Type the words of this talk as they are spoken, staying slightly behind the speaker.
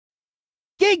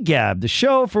Gig Gab, the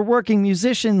show for working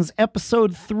musicians,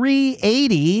 episode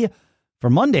 380 for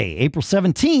Monday, April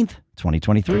 17th,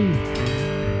 2023.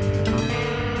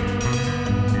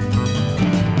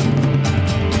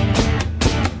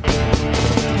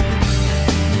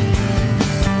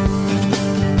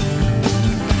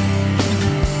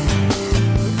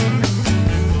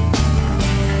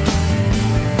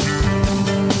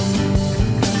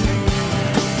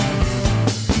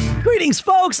 Greetings,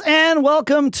 folks, and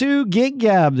welcome to Gig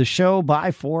Gab, the show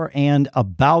by, for, and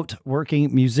about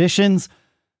working musicians.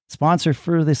 Sponsor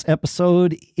for this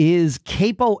episode is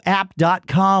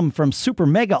capoapp.com from Super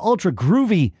Mega Ultra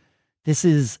Groovy.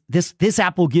 This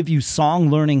app will give you song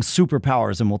learning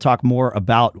superpowers, and we'll talk more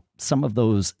about some of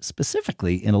those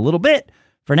specifically in a little bit.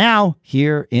 For now,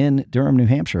 here in Durham, New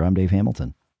Hampshire, I'm Dave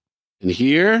Hamilton. And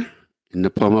here in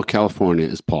Napomo, California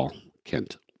is Paul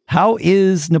Kent. How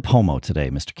is Napomo today,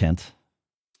 Mr. Kent?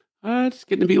 It's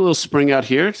getting to be a little spring out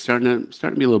here. Starting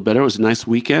to be a little better. It was a nice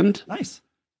weekend. Nice.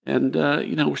 And,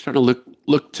 we're starting to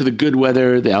look to the good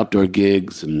weather, the outdoor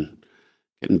gigs, and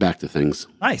getting back to things.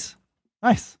 Nice.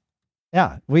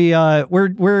 Yeah,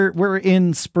 we're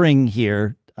in spring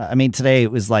here. I mean, today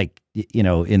it was like,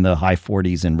 in the high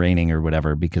 40s and raining or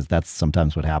whatever, because that's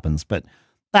sometimes what happens. But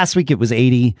last week it was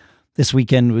 80. This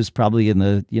weekend was probably in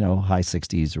the, high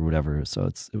 60s or whatever. So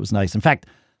it was nice. In fact,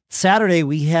 Saturday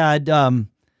we had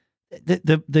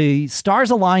the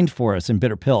stars aligned for us in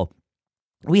Bitter Pill.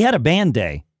 We had a band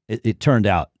day. It turned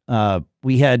out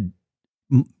we had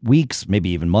weeks,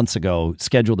 maybe even months ago,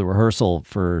 scheduled a rehearsal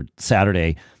for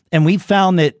Saturday. And we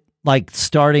found that like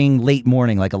starting late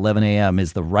morning, like 11 a.m.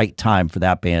 is the right time for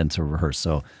that band to rehearse.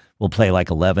 So we'll play like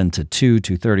 11 to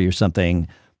 2:30 or something.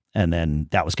 And then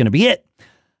that was going to be it.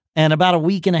 And about a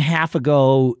week and a half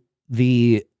ago,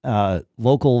 the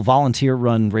local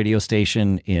volunteer-run radio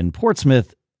station in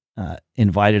Portsmouth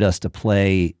invited us to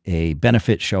play a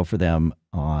benefit show for them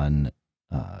on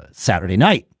Saturday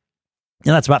night.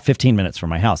 And that's about 15 minutes from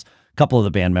my house. A couple of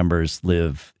the band members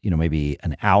live, maybe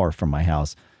an hour from my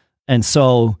house. And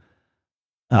so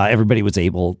everybody was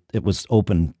it was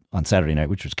open on Saturday night,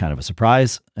 which was kind of a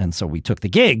surprise. And so we took the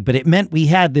gig, but it meant we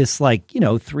had this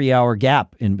 3-hour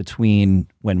gap in between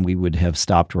when we would have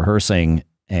stopped rehearsing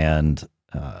and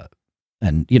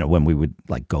when we would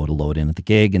go to load in at the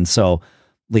gig. And so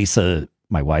Lisa,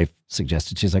 my wife,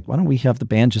 suggested, she's like, why don't we have the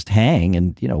band just hang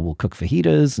and, we'll cook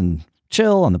fajitas and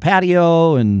chill on the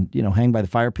patio and, hang by the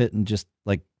fire pit and just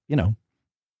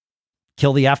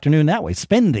kill the afternoon that way,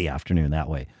 spend the afternoon that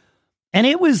way. And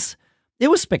it was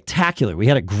spectacular. We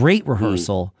had a great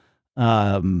rehearsal.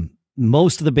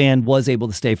 Most of the band was able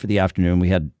to stay for the afternoon. We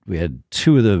had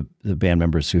two of the band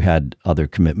members who had other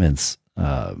commitments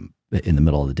in the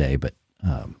middle of the day, but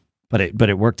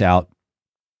it worked out,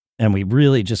 and we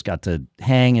really just got to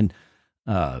hang and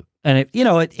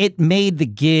it made the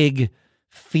gig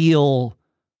feel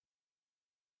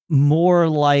more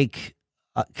like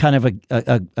kind of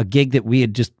a gig that we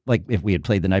had just, like, if we had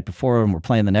played the night before and we're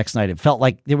playing the next night, it felt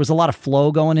like there was a lot of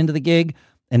flow going into the gig.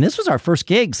 And this was our first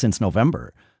gig since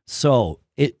November. So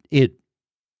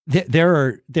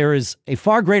there is a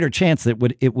far greater chance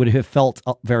that it would have felt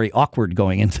very awkward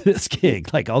going into this gig.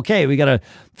 Like, okay, we got to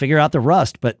figure out the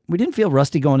rust, but we didn't feel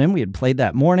rusty going in. We had played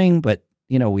that morning, but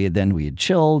we had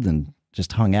chilled and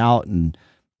just hung out, and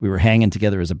we were hanging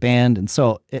together as a band. And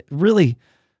so it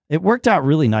worked out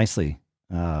really nicely.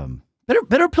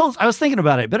 Bitter Pill's, I was thinking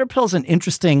about it. Bitter Pill's an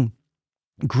interesting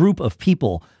group of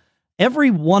people.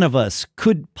 Every one of us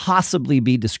could possibly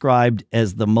be described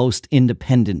as the most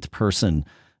independent person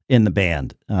in the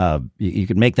band. You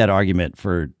could make that argument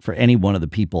for any one of the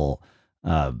people.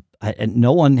 And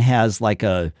no one has like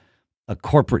a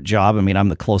corporate job. I mean, I'm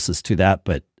the closest to that,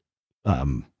 but I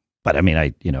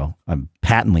mean, I'm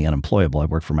patently unemployable. I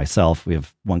work for myself. We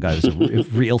have one guy who's a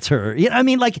realtor. I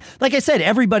mean, like I said,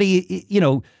 everybody,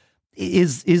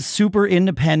 is super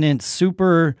independent,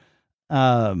 super,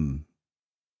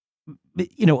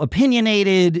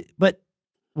 opinionated. But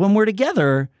when we're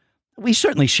together, we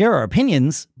certainly share our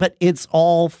opinions, but it's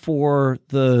all for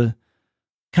the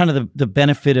kind of the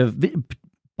benefit of,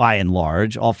 by and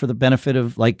large, all for the benefit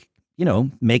of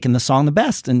making the song the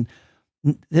best. And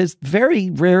there's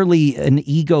very rarely an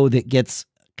ego that gets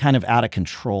kind of out of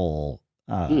control.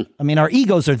 I mean, our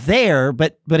egos are there,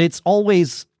 but it's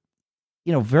always,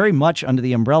 very much under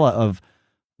the umbrella of,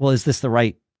 well, is this the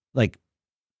right,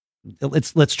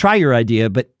 let's try your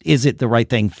idea, but is it the right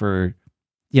thing for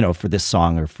this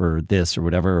song or for this or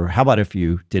whatever? Or how about if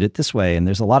you did it this way? And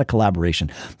there's a lot of collaboration.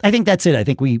 I think that's it. I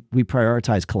think we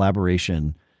prioritize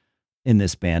collaboration in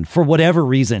this band for whatever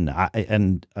reason.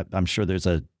 I'm sure there's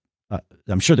a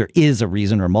I'm sure there is a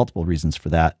reason or multiple reasons for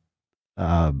that,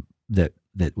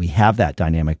 that we have that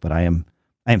dynamic, but I am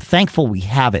thankful we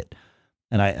have it.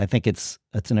 And I think it's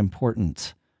an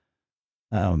important,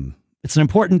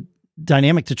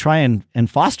 dynamic to try and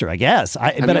foster, I guess.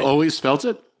 Have you always felt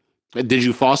it? Did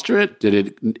you foster it?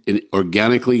 Did it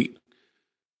organically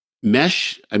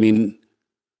mesh? I mean,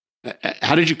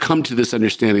 how did you come to this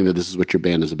understanding that this is what your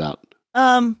band is about?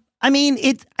 I mean,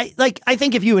 I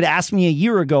think if you had asked me a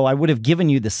year ago, I would have given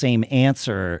you the same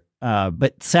answer.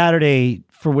 But Saturday,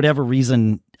 for whatever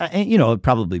reason,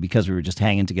 probably because we were just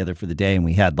hanging together for the day and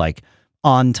we had like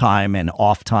on time and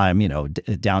off time,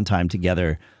 downtime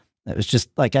together. It was just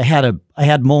like I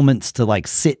had moments to like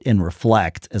sit and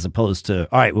reflect, as opposed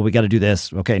to, all right, well, we got to do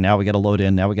this. Okay, now we got to load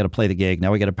in. Now we got to play the gig.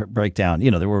 Now we got to break down.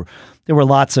 There were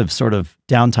lots of sort of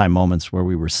downtime moments where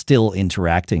we were still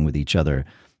interacting with each other.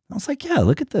 I was like, yeah,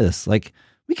 look at this. Like,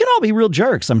 we can all be real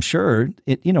jerks, I'm sure,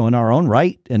 in our own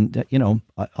right. And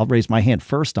I'll raise my hand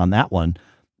first on that one.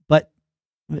 But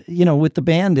with the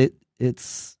band, it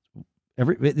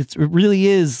really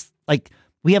is like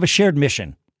we have a shared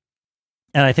mission.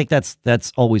 And I think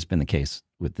that's always been the case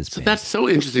with this band. That's so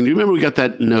interesting. Do you remember we got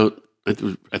that note? I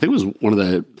think it was one of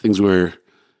the things we were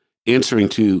answering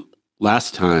to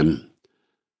last time,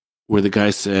 where the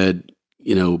guy said,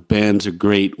 bands are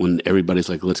great when everybody's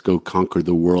like, let's go conquer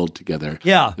the world together.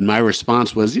 Yeah. And my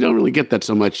response was, you don't really get that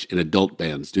so much in adult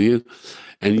bands, do you?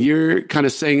 And you're kind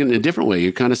of saying it in a different way.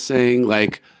 You're kind of saying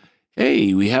like,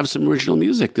 hey, we have some original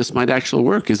music. This might actually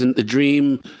work. Isn't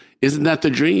that the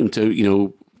dream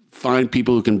to, find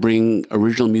people who can bring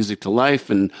original music to life,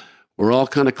 and we're all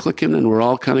kind of clicking and we're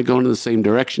all kind of going in the same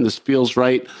direction. This feels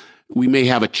right. We may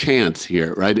have a chance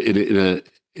here, right?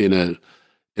 In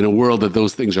a world that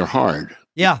those things are hard.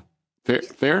 Yeah.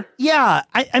 Fair? Yeah.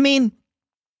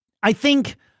 I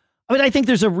think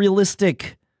there's a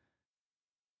realistic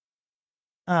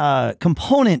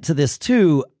component to this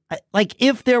too. Like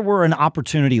if there were an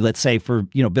opportunity, let's say for,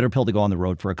 Bitter Pill to go on the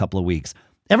road for a couple of weeks,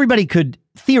 everybody could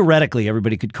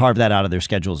carve that out of their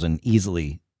schedules and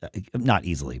not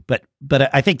easily, but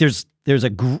I think there's a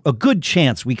good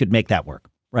chance we could make that work.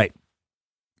 Right.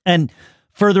 And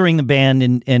furthering the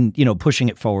band and pushing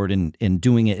it forward and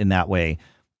doing it in that way,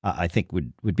 I think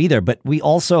would be there. But we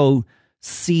also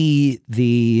see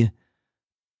the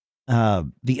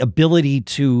ability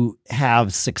to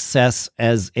have success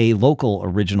as a local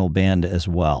original band as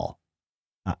well.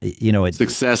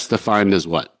 Success defined as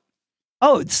what?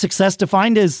 Oh, success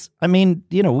defined as,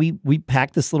 we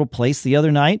packed this little place the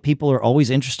other night. People are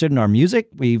always interested in our music.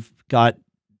 We've got,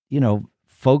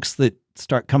 folks that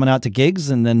start coming out to gigs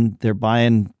and then they're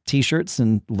buying t-shirts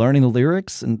and learning the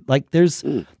lyrics. And like, there's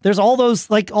all those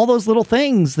little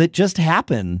things that just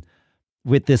happen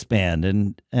with this band.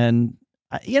 And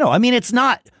it's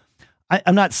not,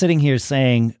 I'm not sitting here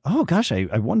saying, oh gosh,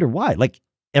 I wonder why. Like,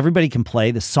 everybody can play.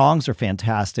 The songs are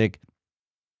fantastic.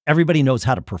 Everybody knows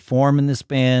how to perform in this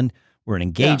band. We're an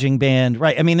engaging band,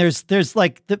 right? There's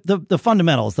like the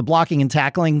fundamentals, the blocking and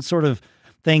tackling sort of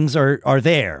things are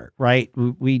there, right?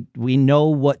 We know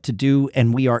what to do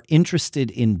and we are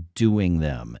interested in doing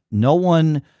them. No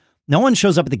one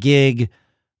shows up at the gig,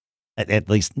 at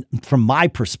least from my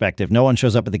perspective, no one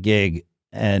shows up at the gig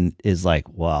and is like,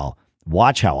 well,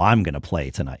 watch how I'm going to play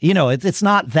tonight. It's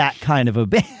not that kind of a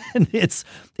band. It's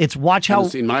watch how. I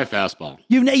haven't seen my fastball.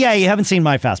 You haven't seen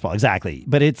my fastball. Exactly.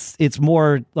 But it's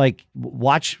more like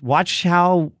watch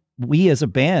how we as a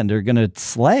band are going to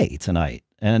slay tonight.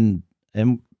 And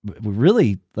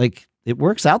really, like, it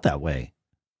works out that way.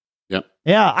 Yep.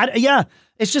 Yeah.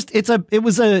 It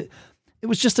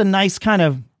was just a nice kind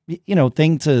of,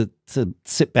 thing to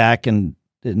sit back and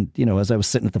as I was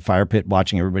sitting at the fire pit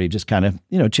watching everybody just kind of,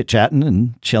 chit-chatting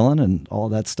and chilling and all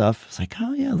of that stuff, it's like,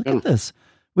 oh yeah, look at this.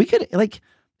 We could, like,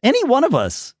 any one of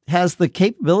us has the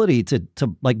capability to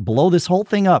like blow this whole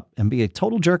thing up and be a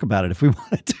total jerk about it if we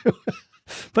wanted to.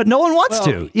 But no one wants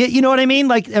to. You know what I mean?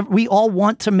 Like, we all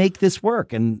want to make this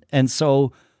work. And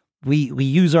so we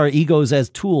use our egos as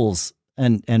tools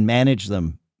and manage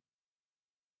them,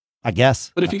 I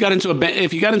guess. But if you got into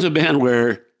a band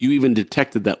where you even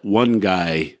detected that one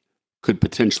guy could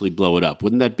potentially blow it up,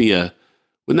 wouldn't that be a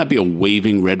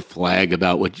waving red flag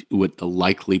about what the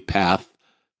likely path,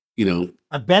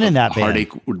 I've been in that band.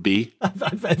 Heartache would be? I've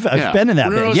been in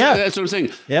that band. Yeah, that's what I'm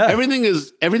saying. Yeah, everything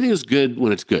is good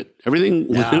when it's good. Everything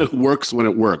works when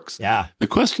it works. Yeah. The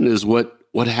question is what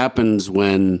happens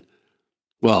when.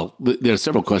 Well, there are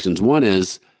several questions. One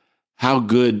is, how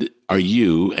good are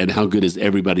you, and how good is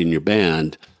everybody in your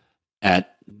band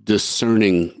at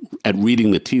discerning, at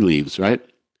reading the tea leaves, right?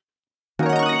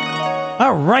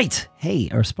 All right. Hey,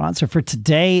 our sponsor for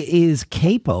today is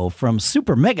Capo from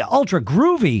Super Mega Ultra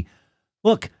Groovy.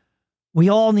 Look, we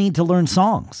all need to learn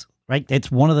songs, right?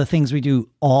 It's one of the things we do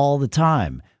all the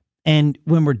time. And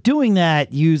when we're doing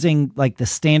that using like the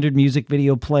standard music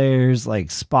video players like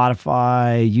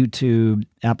Spotify, YouTube,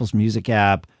 Apple's Music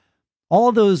app, all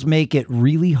of those make it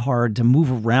really hard to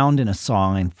move around in a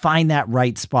song and find that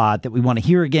right spot that we want to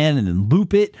hear again and then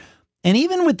loop it. And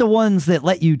even with the ones that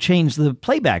let you change the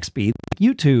playback speed, like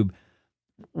YouTube,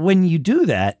 when you do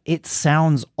that, it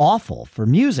sounds awful for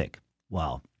music.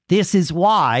 Well, this is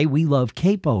why we love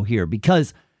Capo here,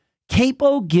 because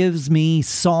Capo gives me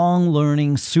song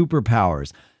learning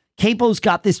superpowers. Capo's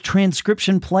got this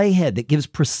transcription playhead that gives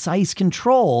precise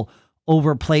control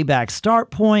over playback start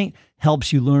point,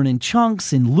 helps you learn in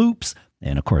chunks and loops.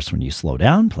 And of course, when you slow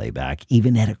down playback,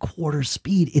 even at a quarter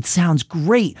speed, it sounds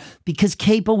great because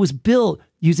Capo was built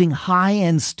using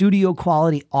high-end studio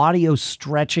quality audio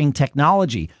stretching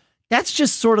technology. That's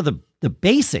just sort of the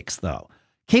basics, though.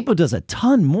 Capo does a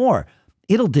ton more.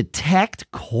 It'll detect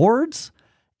chords.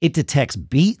 It detects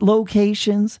beat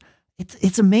locations.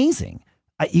 It's amazing.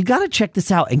 You got to check this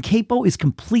out. And Capo is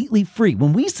completely free.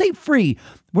 When we say free,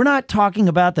 we're not talking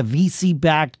about the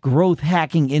VC-backed growth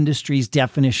hacking industry's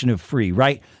definition of free,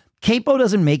 right? Capo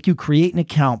doesn't make you create an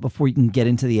account before you can get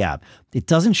into the app. It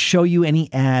doesn't show you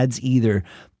any ads either.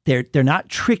 They're not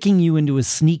tricking you into a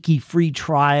sneaky free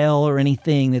trial or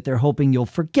anything that they're hoping you'll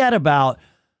forget about.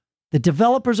 The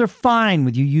developers are fine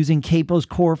with you using Capo's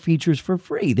core features for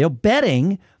free. They're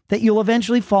betting that you'll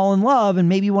eventually fall in love and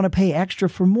maybe want to pay extra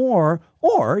for more,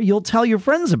 or you'll tell your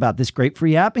friends about this great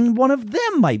free app and one of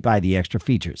them might buy the extra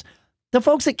features. The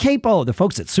folks at Capo, the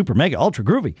folks at Super Mega Ultra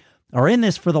Groovy, are in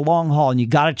this for the long haul, and you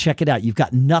got to check it out. You've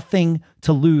got nothing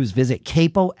to lose. Visit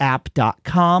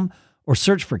capoapp.com or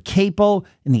search for Capo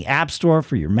in the App Store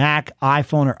for your Mac,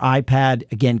 iPhone, or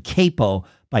iPad. Again, Capo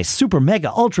by Super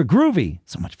Mega Ultra Groovy.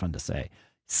 So much fun to say.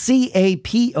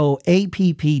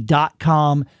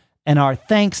 capoapp.com. And our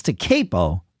thanks to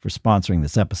Capo for sponsoring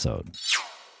this episode.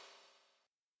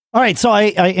 All right, so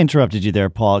I interrupted you there,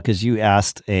 Paul, because you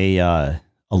asked a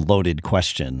loaded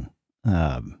question.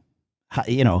 How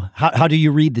do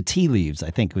you read the tea leaves?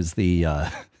 I think was the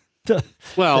net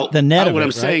what of it, I'm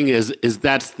right? saying is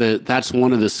that's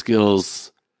one of the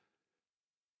skills.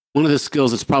 One of the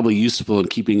skills that's probably useful in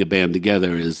keeping a band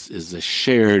together is a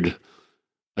shared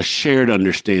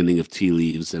understanding of tea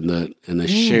leaves and the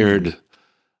shared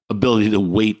ability to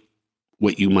weight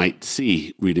what you might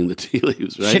see reading the tea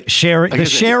leaves, right?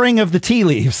 Sharing of the tea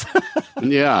leaves.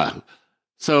 Yeah.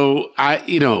 So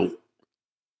the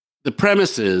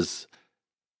premise is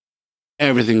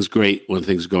everything's great when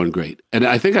things are going great. And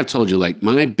I think I've told you, like,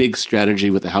 my big strategy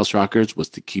with the House Rockers was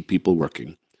to keep people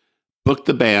working. Book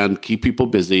the band, keep people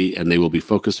busy, and they will be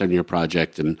focused on your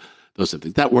project and those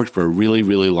things. That worked for a really,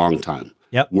 really long time.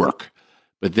 Yep. Work.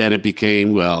 But then it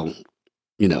became,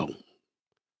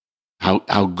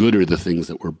 how good are the things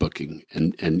that we're booking?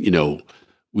 And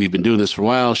we've been doing this for a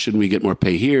while. Shouldn't we get more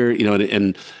pay here?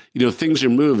 And things are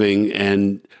moving,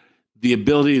 and the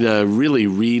ability to really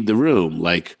read the room.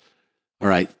 Like, all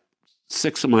right,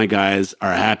 6 of my guys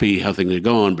are happy how things are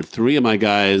going, but 3 of my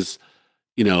guys,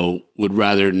 would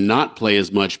rather not play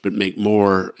as much but make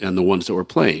more on the ones that we're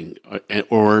playing,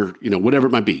 or whatever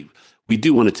it might be. We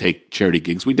do want to take charity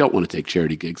gigs. We don't want to take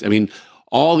charity gigs. I mean,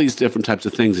 all these different types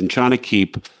of things, and trying to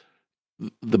keep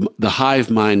the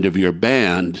hive mind of your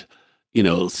band,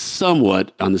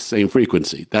 somewhat on the same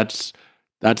frequency. That's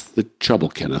the trouble,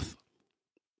 Kenneth.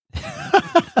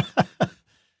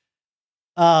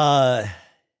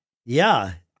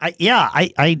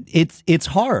 It's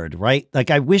hard, right? Like,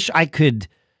 I wish I could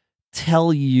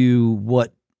tell you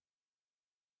what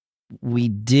we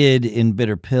did in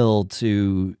Bitter Pill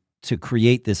to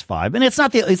create this vibe. And it's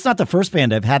not the first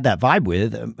band I've had that vibe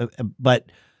with,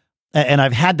 and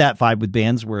I've had that vibe with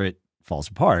bands where it falls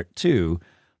apart too.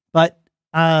 But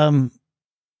I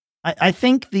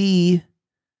think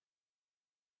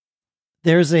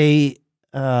there's a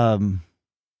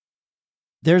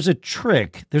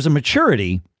trick, there's a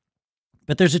maturity,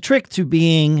 but there's a trick to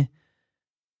being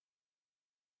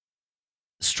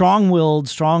strong-willed,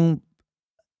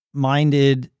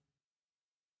 strong-minded,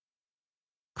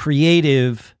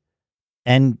 creative,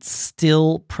 and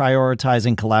still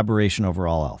prioritizing collaboration over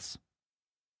all else.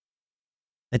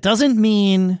 It doesn't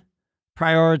mean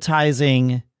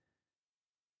prioritizing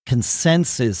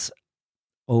consensus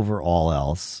over all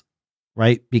else,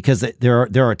 right? Because there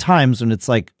are times when it's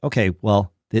like, okay,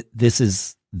 well, this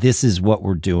is what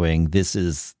we're doing. This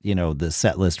is, the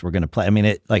set list we're going to play. I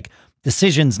mean,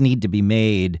 decisions need to be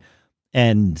made,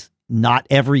 and not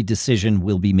every decision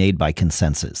will be made by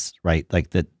consensus, right?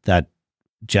 Like that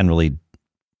generally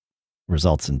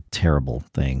results in terrible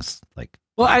things. Like,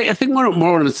 Well, I think more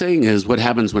what I'm saying is what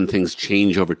happens when things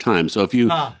change over time. So if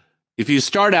you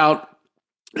start out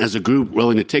as a group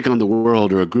willing to take on the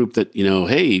world, or a group that,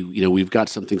 hey, we've got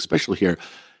something special here,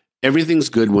 everything's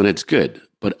good when it's good.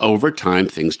 But over time,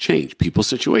 things change. People's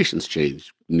situations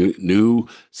change. New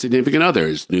significant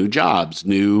others, new jobs,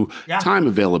 new time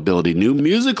availability, new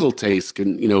musical tastes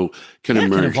can emerge. Can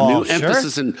evolve, new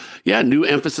emphasis new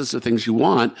emphasis of things you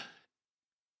want.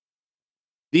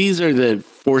 These are the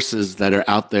forces that are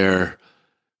out there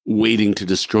waiting to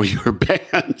destroy your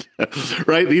band,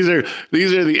 right? These are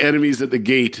the enemies at the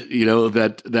gate,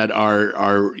 that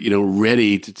are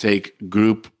ready to take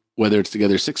group, whether it's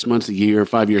together 6 months, a year,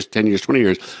 5 years, 10 years, 20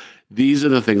 years. These are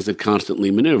the things that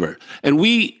constantly maneuver. And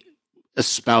we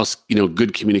espouse,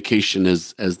 good communication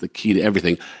as the key to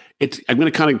everything. I'm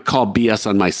going to kind of call BS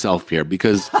on myself here,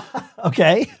 because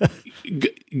okay.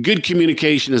 Good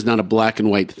communication is not a black and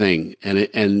white thing, and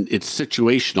it's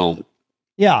situational.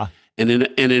 Yeah. And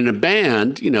in a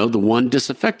band, the one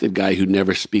disaffected guy who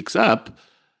never speaks up,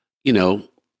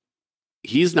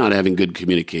 he's not having good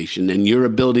communication, and your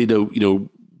ability to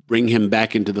bring him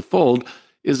back into the fold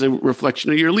is a reflection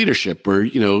of your leadership, or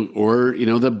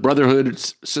the brotherhood,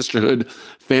 sisterhood,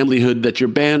 familyhood that your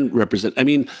band represents. I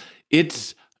mean,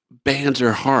 bands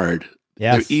are hard.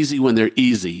 Yes. They're easy when they're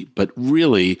easy, but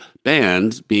really,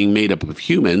 bands being made up of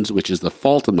humans, which is the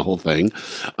fault in the whole thing,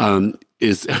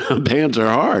 is bands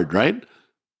are hard, right?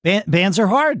 Bands are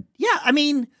hard. Yeah, I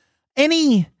mean,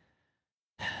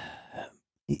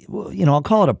 I'll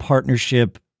call it a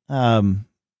partnership,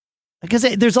 because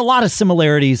there's a lot of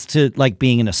similarities to like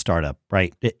being in a startup,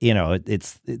 right?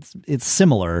 It's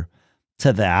similar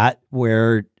to that,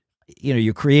 where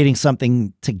you're creating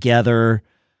something together.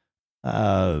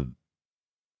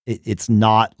 It's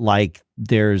not like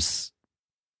there's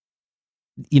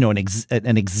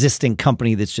an existing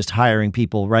company that's just hiring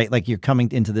people, right? Like you're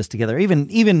coming into this together.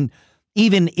 Even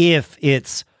if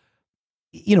it's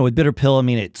with Bitter Pill, I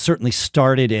mean, it certainly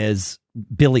started as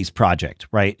Billy's project,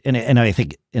 right? And I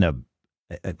think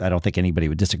I don't think anybody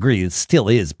would disagree. It still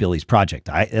is Billy's project.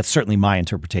 That's certainly my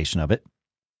interpretation of it.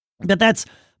 But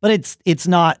it's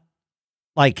not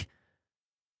like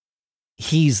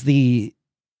he's the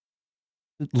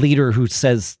leader who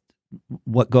says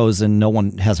what goes and no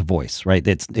one has a voice, right?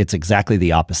 It's exactly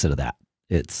the opposite of that.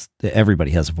 It's everybody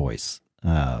has a voice.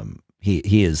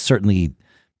 He is certainly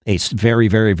a very,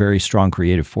 very, very strong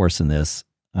creative force in this.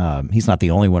 He's not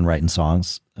the only one writing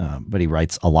songs, but he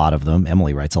writes a lot of them.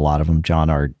 Emily writes a lot of them.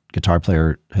 John, our guitar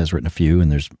player, has written a few,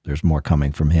 and there's more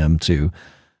coming from him too.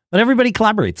 But everybody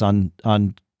collaborates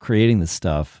on creating this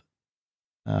stuff.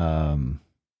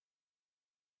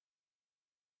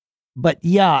 But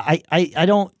yeah, I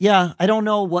don't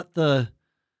know what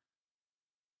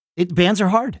bands are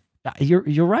hard.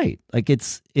 You're right. Like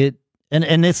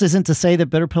and this isn't to say that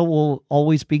Bitter Pill will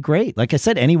always be great. Like I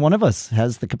said, any one of us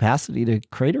has the capacity to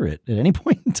crater it at any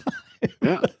point in time.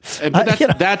 Yeah.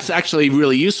 But that's actually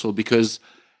really useful, because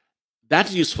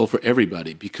that's useful for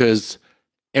everybody, because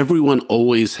everyone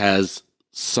always has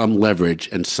some leverage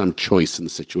and some choice in the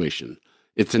situation.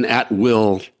 It's an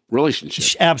at-will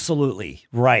relationship. Absolutely.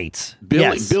 Right.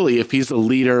 Billy, if he's a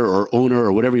leader or owner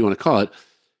or whatever you want to call it,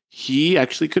 he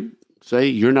actually could say,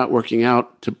 you're not working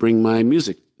out to bring my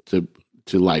music to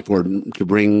life, or to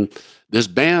bring this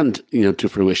band, to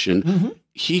fruition. Mm-hmm.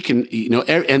 He can,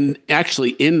 and actually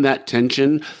in that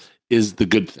tension is the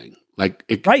good thing. Like,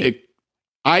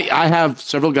 I have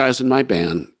several guys in my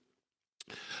band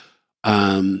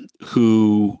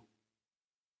who,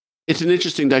 it's an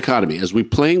interesting dichotomy. As we're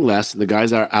playing less and the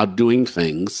guys are out doing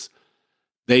things,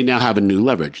 they now have a new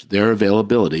leverage. Their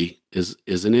availability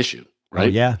is an issue, right? Oh,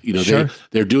 yeah, sure.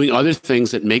 They're doing other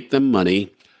things that make them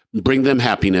money, bring them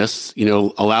happiness,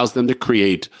 allows them to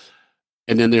create.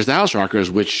 And then there's the house rockers,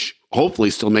 which hopefully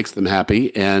still makes them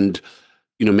happy and,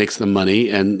 makes them money,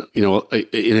 and,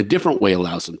 in a different way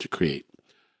allows them to create.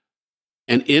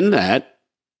 And in that,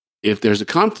 if there's a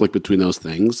conflict between those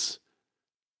things,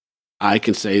 I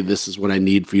can say, this is what I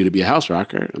need for you to be a house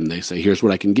rocker. And they say, here's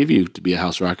what I can give you to be a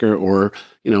house rocker. Or,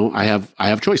 I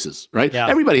have choices, right? Yeah.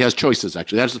 Everybody has choices,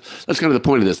 actually. That's kind of the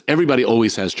point of this. Everybody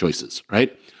always has choices,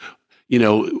 right?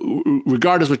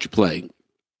 Regardless what you play,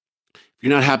 if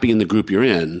you're not happy in the group you're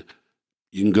in,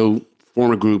 you can go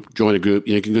form a group, join a group,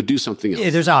 you can go do something else.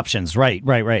 Yeah, there's options, right.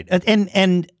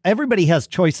 And everybody has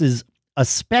choices,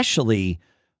 especially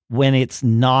when it's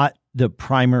not the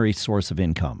primary source of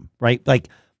income, right? Like,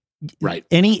 right.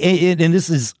 And this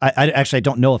is, I actually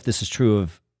don't know if this is true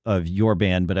of your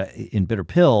band, but in Bitter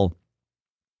Pill,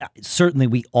 certainly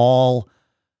we all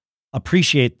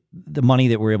appreciate the money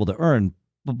that we're able to earn,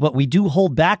 but we do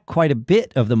hold back quite a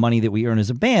bit of the money that we earn as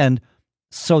a band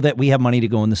so that we have money to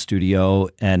go in the studio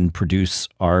and produce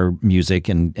our music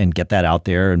and get that out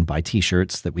there and buy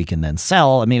t-shirts that we can then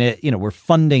sell. I mean, we're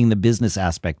funding the business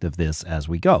aspect of this as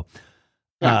we go.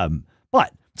 Yeah.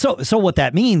 But so what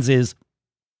that means is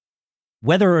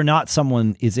whether or not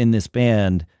someone is in this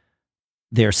band,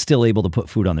 they're still able to put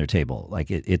food on their table.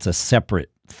 Like it's a separate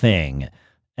thing.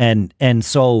 And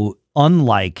so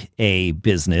unlike a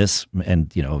business, and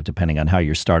depending on how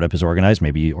your startup is organized,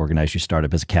 maybe you organize your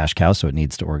startup as a cash cow, so it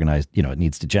needs to organize, it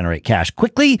needs to generate cash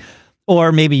quickly,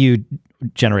 or maybe you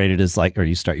generate it as or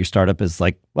you start your startup as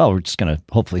well, we're just going to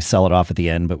hopefully sell it off at the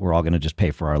end, but we're all going to just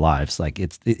pay for our lives. Like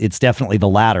it's definitely the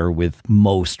latter with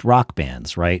most rock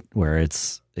bands, right? Where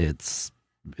it's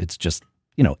just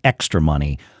extra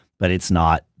money, but it's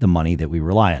not the money that we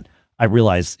rely on. I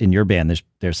realize in your band,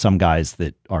 there's some guys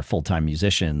that are full-time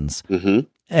musicians. Mm-hmm.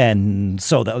 And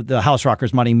so the House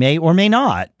Rockers money may or may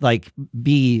not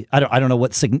be, I don't know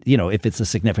what, if it's a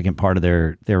significant part of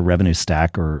their revenue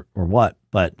stack or what,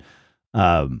 but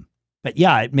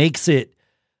yeah, it makes it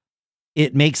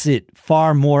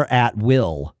far more at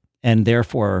will and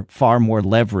therefore far more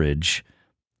leverage,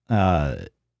 to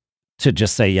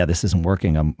just say, yeah, this isn't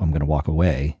working. I'm going to walk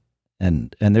away.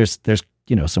 And there's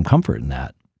some comfort in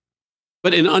that.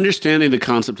 But in understanding the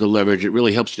concept of leverage, it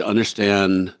really helps you to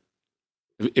understand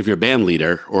if you're a band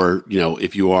leader or,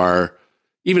 if you are,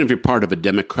 even if you're part of a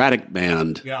democratic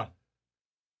band, yeah,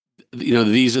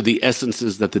 these are the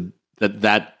essences that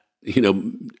that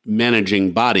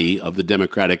managing body of the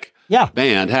democratic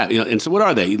band have, and so what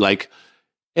are they? Like,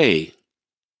 A,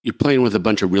 you're playing with a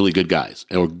bunch of really good guys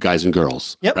or guys and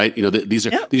girls, yep. Right? These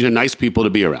are nice people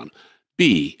to be around.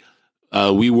 B,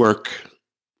 we work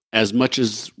as much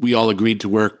as we all agreed to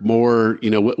work more,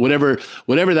 whatever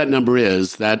that number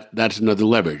is, that's another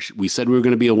leverage. We said we were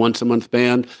going to be a once a month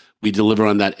band. We deliver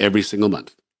on that every single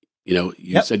month. You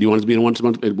said you wanted to be a once a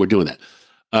month. We're doing that.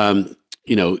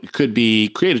 It could be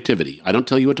creativity. I don't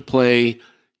tell you what to play.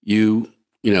 We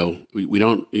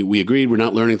agreed we're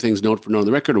not learning things note for note on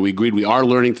the record, or we agreed we are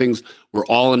learning things. We're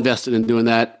all invested in doing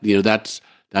that. That's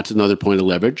another point of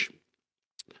leverage.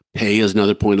 Pay is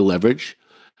another point of leverage.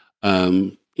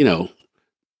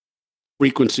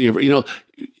 Frequency of,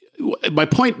 my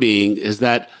point being is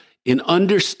that in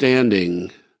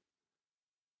understanding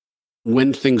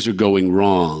when things are going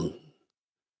wrong,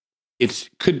 it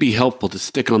could be helpful to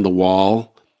stick on the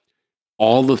wall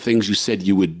all the things you said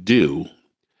you would do.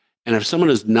 And if someone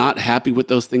is not happy with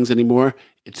those things anymore,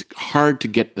 it's hard to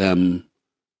get them.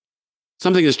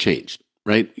 Something has changed,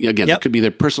 right? Again, It could be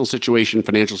their personal situation,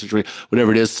 financial situation,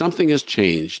 whatever it is. Something has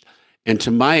changed. And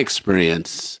to my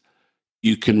experience,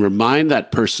 you can remind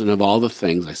that person of all the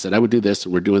things I said I would do this,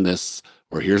 and we're doing this,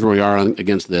 or here's where we are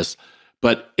against this.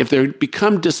 But if they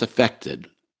become disaffected,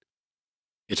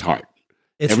 it's hard.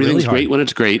 Everything's really great when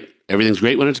it's great. Everything's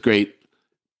great when it's great.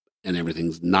 And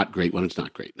everything's not great when it's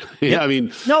not great. Yeah, I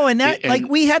mean, no, and that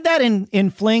we had that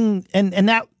in Fling, and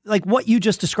that what you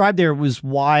just described there was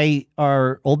why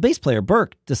our old bass player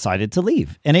Burke decided to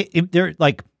leave, and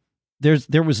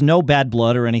there was no bad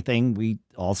blood or anything. We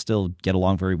all still get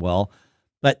along very well,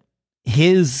 but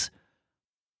his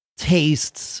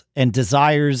tastes and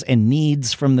desires and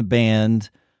needs from the band,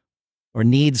 or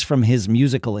needs from his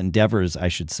musical endeavors, I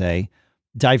should say,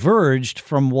 diverged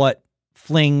from what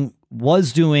Fling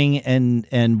was doing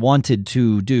and wanted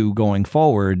to do going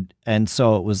forward. And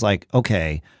so it was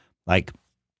okay,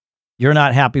 you're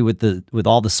not happy with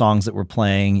all the songs that we're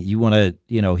playing. You want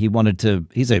to,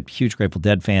 he's a huge Grateful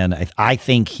Dead fan. I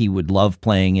think he would love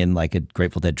playing in a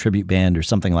Grateful Dead tribute band or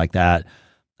something like that.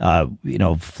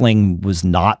 Fling was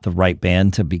not the right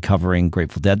band to be covering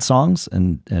Grateful Dead songs.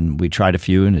 And we tried a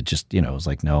few, and it just, it was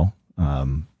no,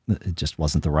 it just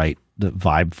wasn't the right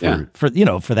vibe for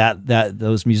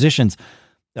those musicians,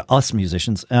 us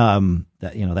musicians,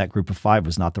 that group of five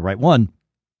was not the right one.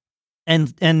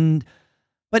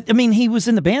 But I mean, he was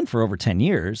in the band for over 10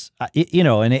 years,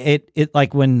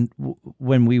 and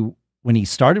when he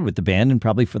started with the band, and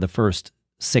probably for the first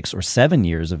 6 or 7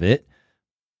 years of it,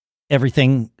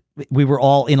 we were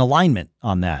all in alignment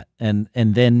on that. And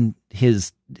then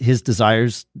his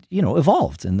desires,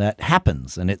 evolved, and that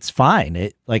happens, and it's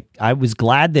fine. I was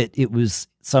glad that it was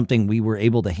something we were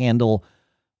able to handle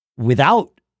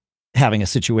without having a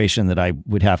situation that I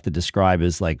would have to describe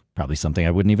as probably something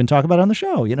I wouldn't even talk about on the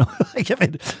show. If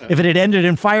it had ended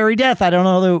in fiery death, I don't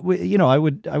know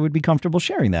that, I would be comfortable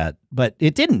sharing that, but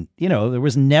it didn't. There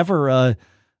was never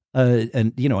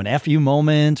an FU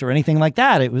moment or anything like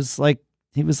that. It was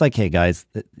he was like, "Hey guys,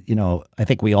 I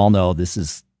think we all know this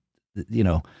is, you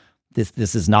know,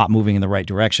 this is not moving in the right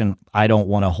direction. I don't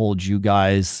want to hold you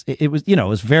guys." It was, it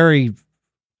was very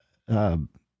uh,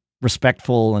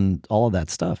 respectful and all of that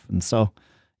stuff. And so,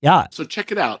 yeah, So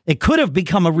check it out. it could have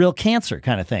become a real cancer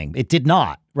kind of thing. It did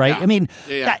not, right? Yeah. I mean,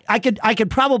 Yeah. I could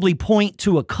probably point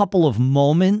to a couple of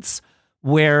moments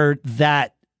where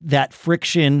that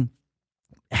friction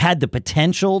had the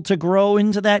potential to grow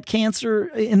into that cancer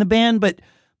in the band, but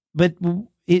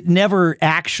it never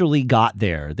actually got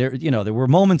there. There were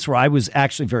moments where I was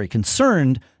actually very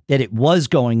concerned that it was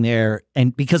going there,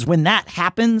 and because when that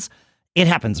happens, it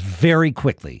happens very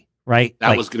quickly, right?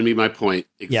 That was going to be my point.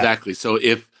 Exactly. Yeah. So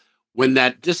when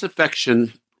that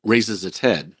disaffection raises its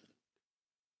head,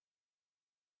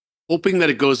 hoping that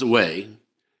it goes away,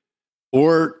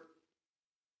 or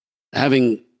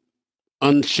having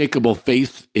unshakable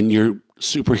faith in your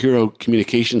superhero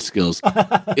communication skills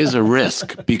is a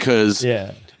risk, because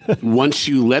once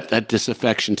you let that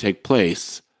disaffection take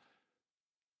place,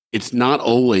 it's not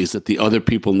always that the other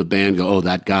people in the band go, "Oh,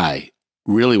 that guy."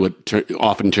 Really what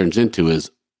often turns into is,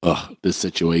 "Oh, this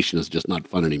situation is just not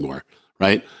fun anymore."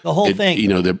 Right? The whole thing.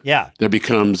 There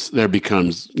becomes,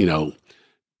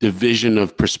 division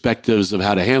of perspectives of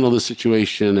how to handle the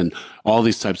situation and all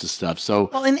these types of stuff.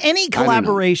 So, well, in any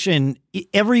collaboration,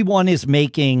 everyone is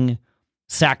making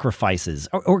sacrifices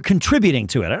or contributing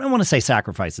to it. I don't want to say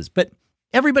sacrifices, but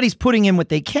everybody's putting in what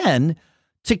they can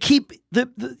to keep the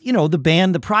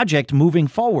band, the project moving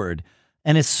forward.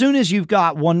 And as soon as you've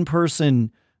got one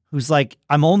person who's like,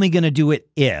 "I'm only going to do it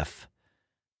if,"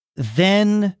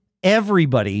 then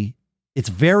it's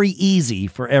very easy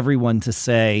for everyone to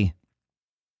say,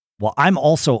 "Well, I'm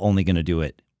also only going to do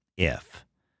it if."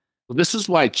 Well, this is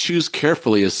why choose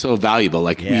carefully is so valuable.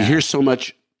 Like, we hear so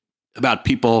much about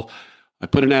people. I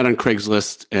put an ad on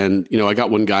Craigslist, and I got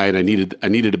one guy, and I needed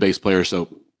a bass player, so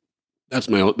that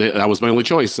was my only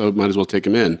choice. So might as well take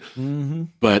him in. Mm-hmm.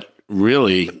 But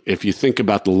really, if you think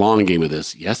about the long game of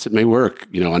this, yes, it may work.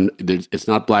 It's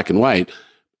not black and white,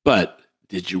 but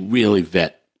did you really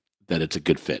vet that it's a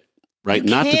good fit? Right?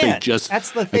 Not that they just.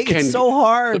 That's the thing. It's so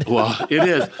hard. Well, it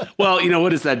is. Well,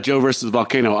 what is that? Joe versus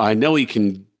Volcano. I know he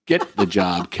can get the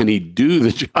job. Can he do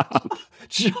the job?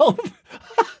 Joe,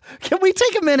 can we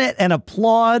take a minute and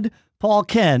applaud Paul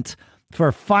Kent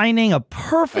for finding a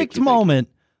perfect moment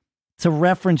to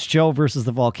reference Joe versus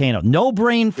the Volcano? No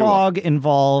brain fog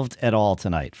involved at all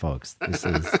tonight, folks. This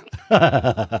is.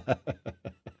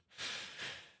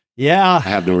 Yeah. I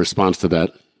have no response to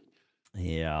that.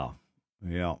 Yeah.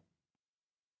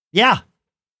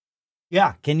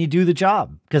 Yeah. Can you do the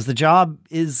job? Because the job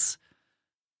is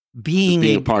being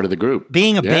a part of the group,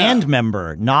 being a band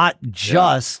member, not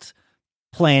just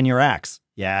playing your acts.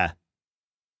 Yeah.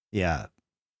 I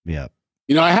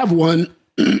have one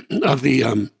of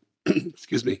the,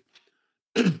 excuse me.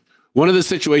 One of the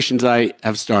situations I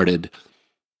have started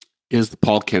is the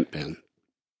Paul Kent band.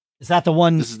 Is that the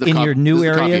one in your new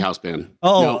area? Coffee house band.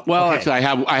 Oh, no, well, actually,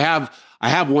 I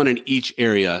have one in each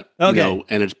area. Okay,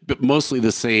 and it's mostly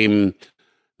the same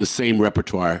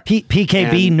repertoire.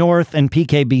 PKB North and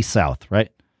PKB South, right?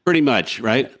 Pretty much,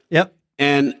 right? Yep.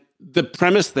 And the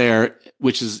premise there,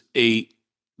 which is the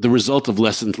result of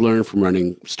lessons learned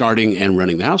from starting and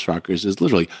running the House Rockers, is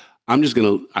literally, I'm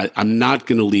not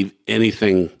gonna leave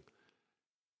anything.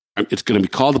 It's gonna be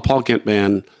called the Paul Kent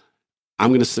Band.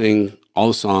 I'm gonna sing all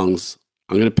the songs.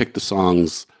 I'm going to pick the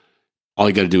songs. All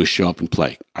you got to do is show up and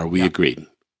play. Are we agreed?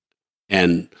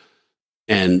 And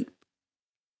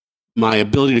my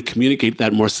ability to communicate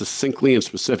that more succinctly and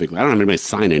specifically. I don't have anybody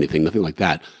sign anything, nothing like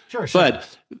that. Sure.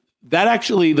 But that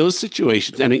actually, those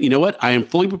situations, and you know what? I am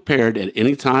fully prepared at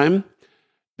any time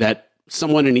that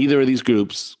someone in either of these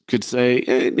groups could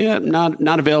say,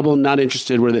 not available, not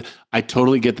interested. I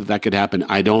totally get that could happen.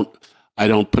 I don't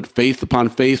put faith upon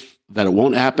faith that it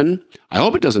won't happen. I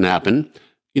hope it doesn't happen.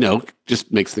 Just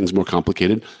makes things more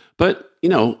complicated. But,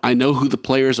 I know who the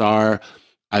players are.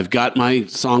 I've got my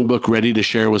songbook ready to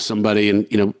share with somebody and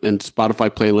Spotify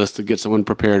playlist to get someone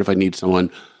prepared if I need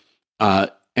someone.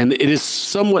 And it is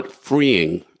somewhat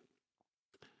freeing,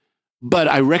 but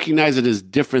I recognize it as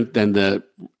different than the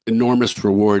enormous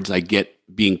rewards I get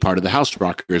being part of the House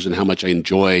Rockers and how much I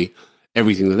enjoy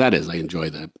everything that is. I enjoy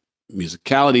the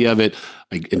musicality of it.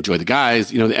 I enjoy the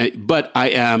guys, but I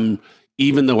am,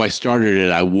 even though I started it,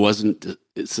 I wasn't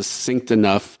succinct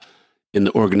enough in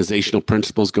the organizational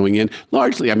principles going in.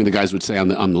 Largely, the guys would say I'm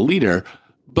the leader,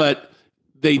 but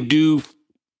they do,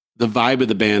 the vibe of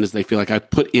the band is they feel like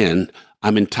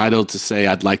I'm entitled to say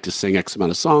I'd like to sing X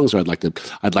amount of songs, or I'd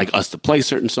like us to play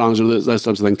certain songs, or those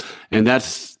types of things. And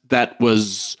that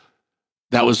was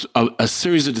that was a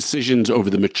series of decisions over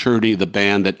the maturity of the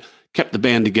band that kept the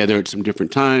band together at some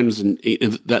different times and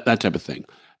that type of thing.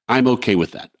 I'm okay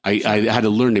with that. I had to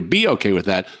learn to be okay with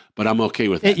that, but I'm okay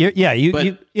with that.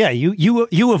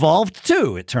 You evolved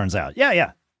too, it turns out.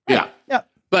 Yeah.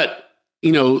 But,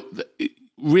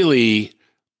 really,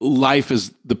 life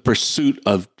is the pursuit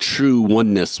of true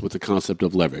oneness with the concept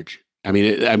of leverage. I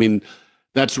mean,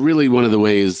 that's really one of the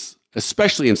ways,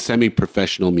 especially in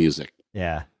semi-professional music.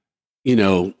 Yeah.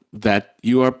 That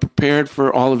you are prepared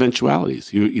for all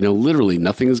eventualities. Literally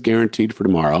nothing is guaranteed for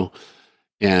tomorrow.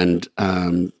 And,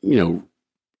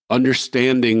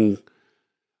 understanding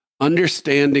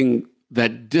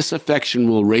that disaffection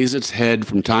will raise its head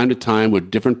from time to time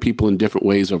with different people in different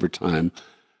ways over time.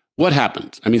 What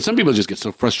happens? I mean, some people just get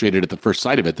so frustrated at the first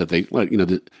sight of it that they,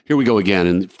 here we go again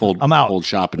and fold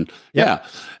shop. And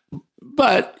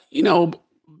but,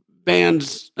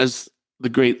 bands, as the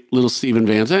great little Stephen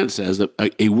Van Zandt says,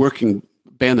 a working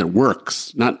band that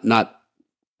works, not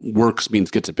works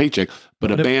means gets a paycheck,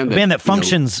 but a band that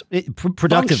functions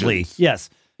productively. Functions. Yes.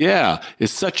 Yeah.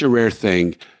 It's such a rare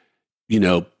thing.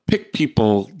 Pick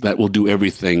people that will do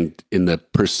everything in the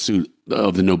pursuit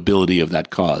of the nobility of that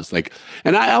cause.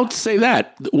 And I would say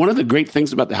that one of the great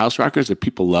things about the House Rockers that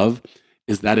people love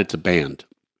is that it's a band.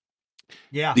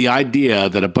 Yeah. The idea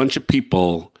that a bunch of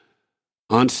people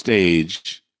on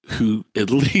stage who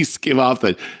at least give off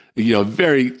the,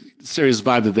 very serious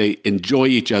vibe that they enjoy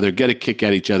each other, get a kick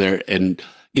at each other, and,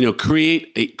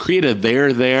 create a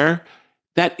there.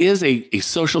 That is a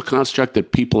social construct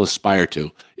that people aspire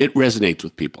to. It resonates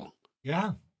with people.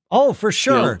 Yeah. Oh, for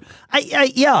sure.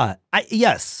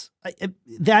 Yes.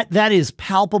 That is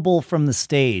palpable from the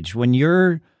stage when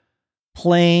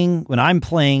I'm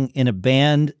playing in a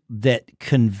band that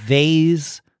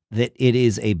conveys that it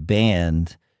is a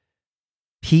band.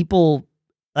 People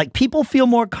feel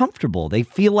more comfortable. They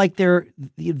feel like they're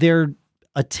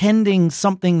attending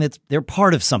something they're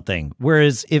part of something.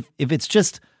 Whereas if it's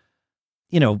just,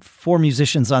 4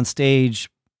 musicians on stage,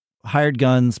 hired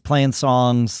guns, playing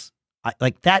songs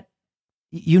like that,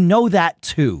 that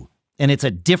too. And it's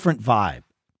a different vibe.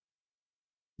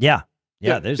 Yeah.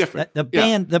 There's the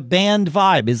band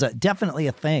vibe is definitely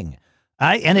a thing.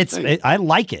 I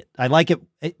like it. I like it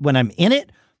when I'm in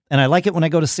it, and I like it when I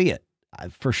go to see it,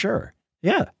 for sure.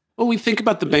 Yeah. Well, you think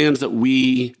about the bands that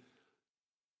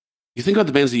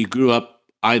you grew up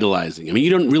idolizing. I mean,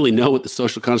 you don't really know what the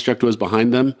social construct was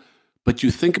behind them, but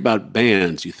you think about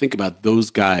bands, you think about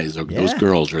those guys or those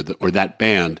girls or that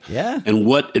band, and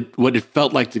what it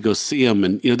felt like to go see them.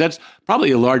 And that's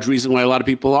probably a large reason why a lot of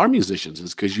people are musicians,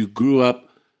 is because you grew up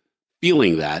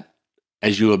feeling that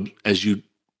as you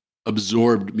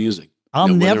absorbed music. I'll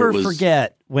never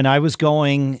forget when I was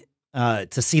going to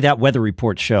see that Weather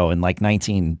Report show in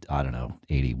 81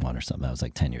 or something. I was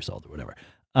 10 years old or whatever.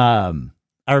 I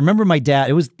remember my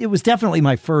dad. It was definitely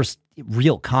my first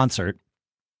real concert.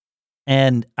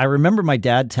 And I remember my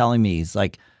dad telling me, he's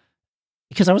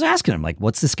because I was asking him,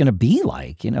 what's this going to be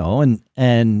like,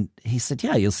 and he said,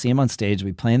 yeah, you'll see him on stage.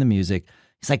 We'll be playing the music.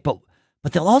 He's like, but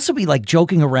they'll also be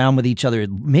joking around with each other.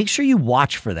 Make sure you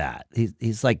watch for that.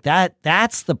 He's like,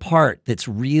 that's the part that's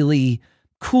really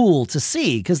cool to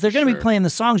see, because they're going to be playing the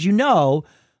songs,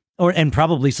 and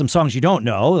probably some songs you don't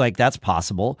know, that's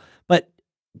possible. But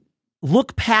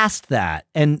look past that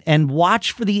and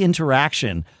watch for the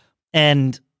interaction.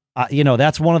 And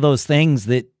that's one of those things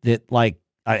that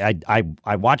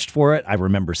I watched for it. I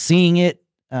remember seeing it,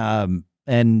 and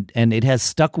it has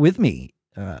stuck with me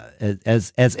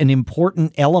as an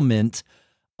important element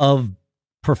of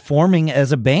performing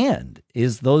as a band,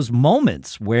 is those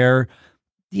moments where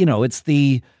it's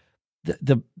the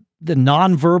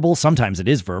nonverbal. Sometimes it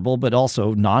is verbal, but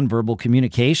also nonverbal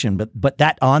communication. But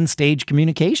that on-stage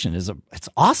communication it's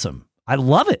awesome. I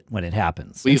love it when it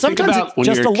happens. Well, and sometimes it's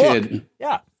just a look. Kid,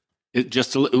 yeah.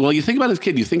 You think about as a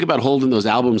kid, you think about holding those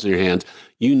albums in your hands.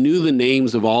 You knew the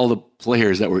names of all the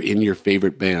players that were in your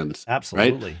favorite bands.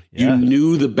 Absolutely. Right? Yeah. You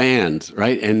knew the bands,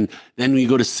 right? And then when you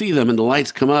go to see them and the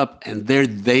lights come up and there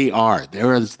they are.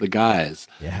 There are the guys.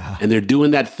 Yeah. And they're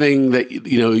doing that thing that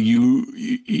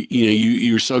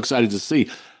you're so excited to see.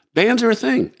 Bands are a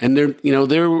thing, and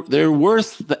they're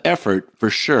worth the effort for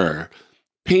sure.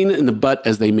 Pain in the butt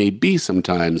as they may be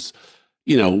sometimes,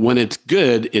 when it's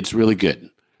good, it's really good.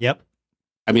 Yep.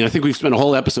 I mean, I think we've spent a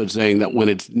whole episode saying that when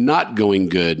it's not going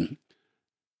good,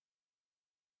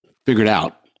 figure it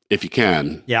out if you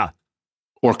can. Yeah.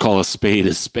 Or call a spade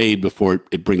before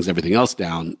it brings everything else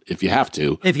down if you have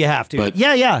to. But,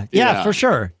 yeah, for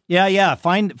sure. Yeah.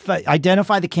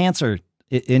 Identify the cancer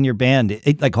in your band.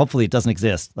 Hopefully it doesn't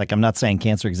exist. I'm not saying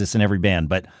cancer exists in every band,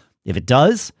 but if it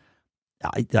does,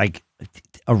 like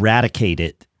eradicate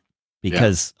it, Yeah.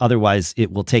 because otherwise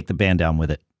it will take the band down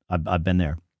with it. I've been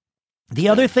there. The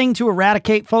other thing to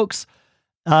eradicate, folks,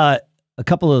 a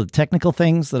couple of technical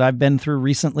things that I've been through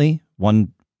recently,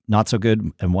 one not so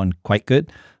good and one quite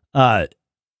good.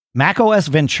 Mac OS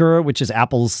Ventura, which is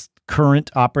Apple's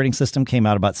current operating system, came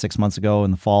out about 6 months ago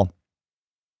in the fall.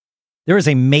 There is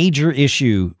a major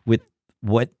issue with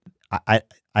what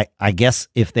I guess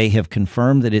if they have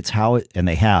confirmed that it's how it, and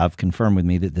they have confirmed with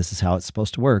me that this is how it's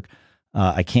supposed to work.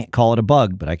 I can't call it a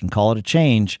bug, but I can call it a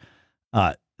change.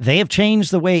 They have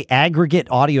changed the way aggregate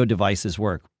audio devices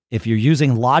work. If you're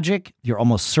using Logic, you're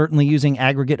almost certainly using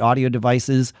aggregate audio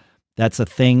devices. That's a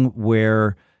thing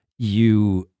where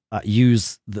you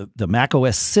use the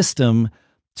macOS system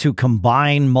to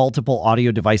combine multiple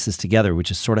audio devices together,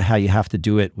 which is sort of how you have to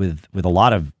do it with a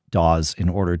lot of DAWs in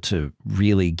order to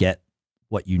really get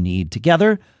what you need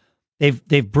together. They've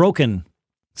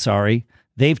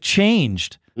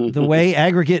changed the way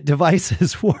aggregate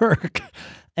devices work.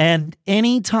 And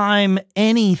anytime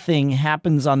anything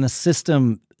happens on the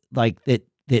system like that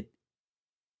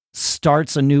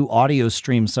starts a new audio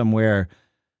stream somewhere,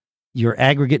 your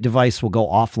aggregate device will go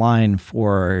offline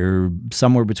for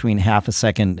somewhere between half a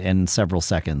second and several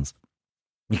seconds.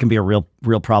 It can be a real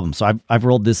problem. So I've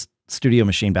rolled this studio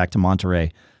machine back to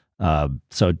Monterey.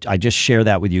 So I just share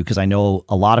that with you because I know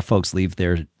a lot of folks leave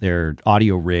their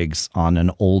audio rigs on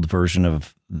an old version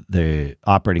of the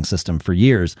operating system for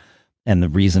years. And the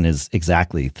reason is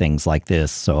exactly things like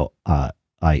this. So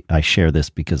I share this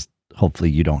because hopefully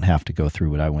you don't have to go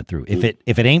through what I went through. If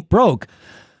it ain't broke,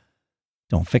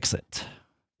 don't fix it.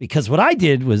 Because what I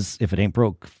did was, if it ain't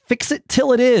broke, fix it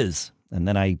till it is. And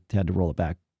then I had to roll it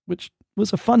back, which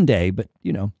was a fun day. But,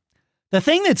 you know, the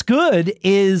thing that's good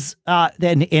is,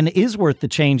 and is worth the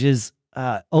changes,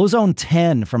 Ozone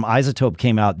 10 from Isotope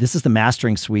came out. This is the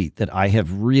mastering suite that I have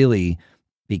really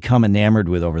become enamored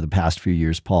with over the past few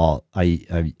years, Paul.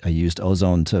 I used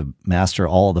Ozone to master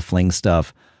all the Fling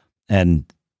stuff. And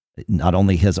not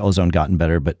only has Ozone gotten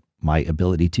better, but my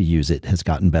ability to use it has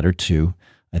gotten better too.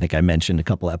 I think I mentioned a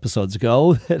couple episodes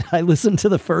ago that I listened to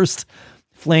the first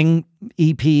Fling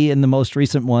EP and the most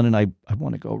recent one, and I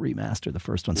want to go remaster the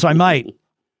first one. So I might.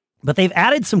 But they've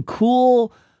added some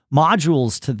cool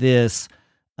modules to this.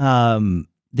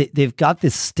 They've got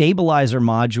this stabilizer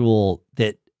module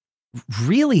that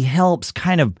really helps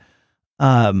kind of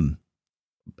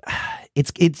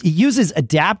it uses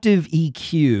adaptive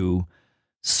EQ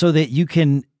so that you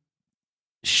can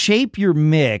shape your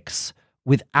mix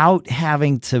without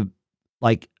having to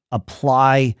like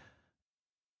apply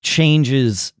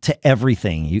changes to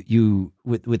everything. You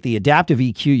with the adaptive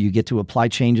EQ, you get to apply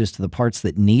changes to the parts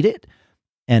that need it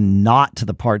and not to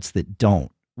the parts that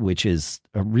don't, which is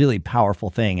a really powerful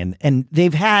thing. And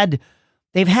they've had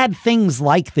things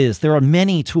like this. There are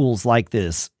many tools like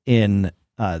this in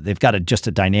they've got just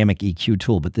a dynamic EQ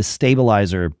tool, but this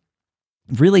stabilizer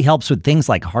really helps with things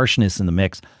like harshness in the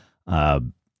mix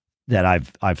that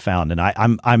I've found. And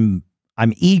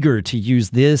I'm eager to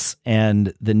use this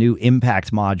and the new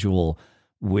impact module,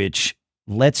 which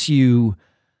lets you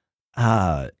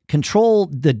control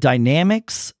the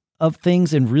dynamics of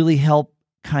things and really help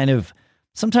kind of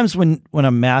sometimes when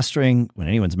I'm mastering, when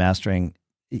anyone's mastering,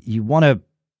 you want to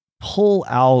pull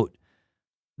out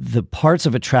the parts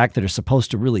of a track that are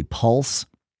supposed to really pulse,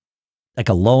 like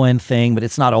a low end thing, but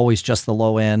it's not always just the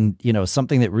low end, you know,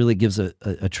 something that really gives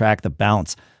a track the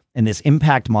bounce. And this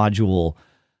impact module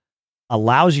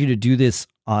allows you to do this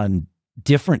on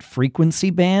different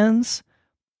frequency bands.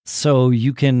 So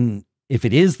you can, if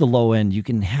it is the low end, you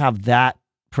can have that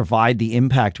provide the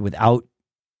impact without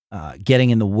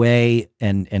getting in the way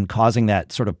and causing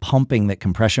that sort of pumping that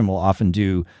compression will often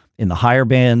do in the higher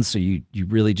bands. So you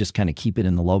really just kind of keep it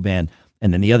in the low band.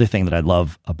 And then the other thing that I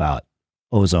love about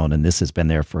Ozone, and this has been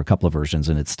there for a couple of versions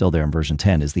and it's still there in version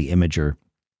 10, is the imager,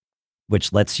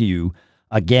 which lets you,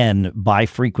 again, by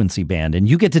frequency band. And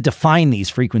you get to define these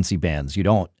frequency bands.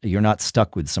 You're not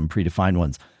stuck with some predefined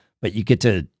ones, but you get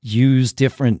to use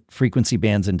different frequency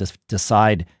bands and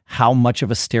decide how much of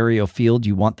a stereo field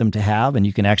you want them to have. And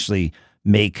you can actually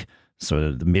make sort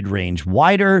of the mid-range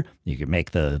wider. You can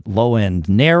make the low end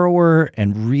narrower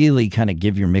and really kind of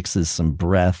give your mixes some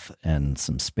breadth and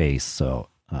some space. So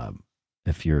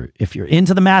if you're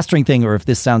into the mastering thing, or if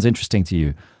this sounds interesting to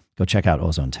you, go check out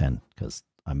Ozone 10 because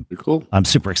I'm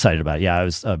super excited about it. Yeah,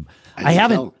 I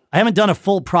haven't done a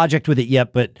full project with it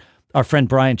yet, but our friend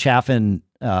Brian Chaffin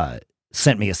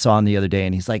sent me a song the other day,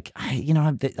 and he's like,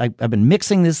 I've been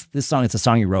mixing this song. It's a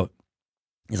song he wrote.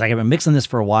 He's like, I've been mixing this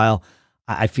for a while.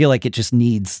 I feel like it just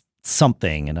needs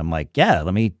something, and I'm like, yeah,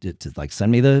 let me like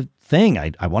send me the thing.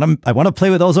 I want to play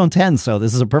with Ozone 10, so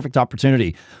this is a perfect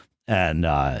opportunity. And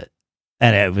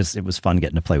it was fun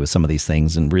getting to play with some of these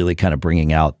things and really kind of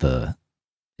bringing out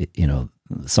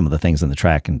some of the things in the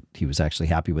track, and he was actually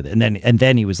happy with it. And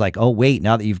then he was like, "Oh wait,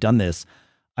 now that you've done this,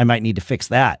 I might need to fix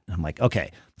that." And I'm like,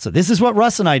 "Okay, so this is what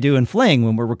Russ and I do in Fling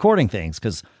when we're recording things,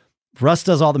 because Russ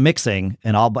does all the mixing,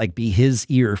 and I'll like be his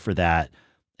ear for that.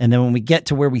 And then when we get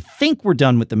to where we think we're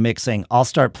done with the mixing, I'll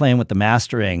start playing with the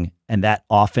mastering, and that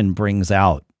often brings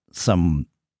out some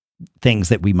things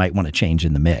that we might want to change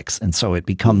in the mix. And so it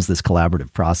becomes this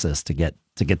collaborative process to get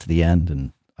to the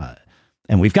end.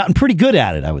 And we've gotten pretty good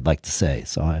at it, I would like to say.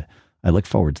 So I look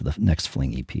forward to the next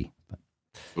Fling EP.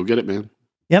 Go get it, man.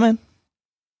 Yeah, man.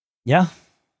 Yeah. So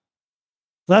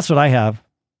that's what I have.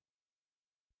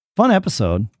 Fun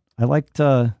episode. I liked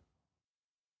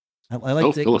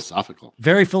philosophical.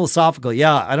 Very philosophical.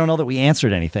 Yeah. I don't know that we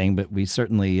answered anything, but we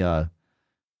certainly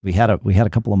we had a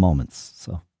couple of moments.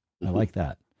 So I like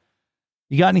that.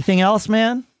 You got anything else,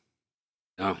 man?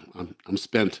 No, I'm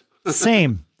spent.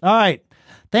 Same. All right.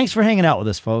 Thanks for hanging out with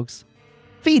us, folks.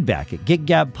 Feedback at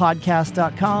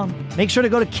giggabpodcast.com. Make sure to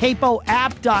go to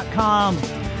capoapp.com.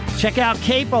 Check out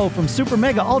Capo from Super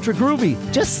Mega Ultra Groovy.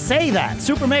 Just say that,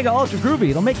 Super Mega Ultra Groovy.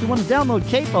 It'll make you want to download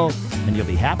Capo, and you'll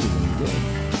be happy when you do.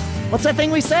 What's that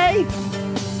thing we say?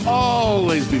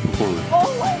 Always be performing.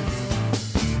 Always.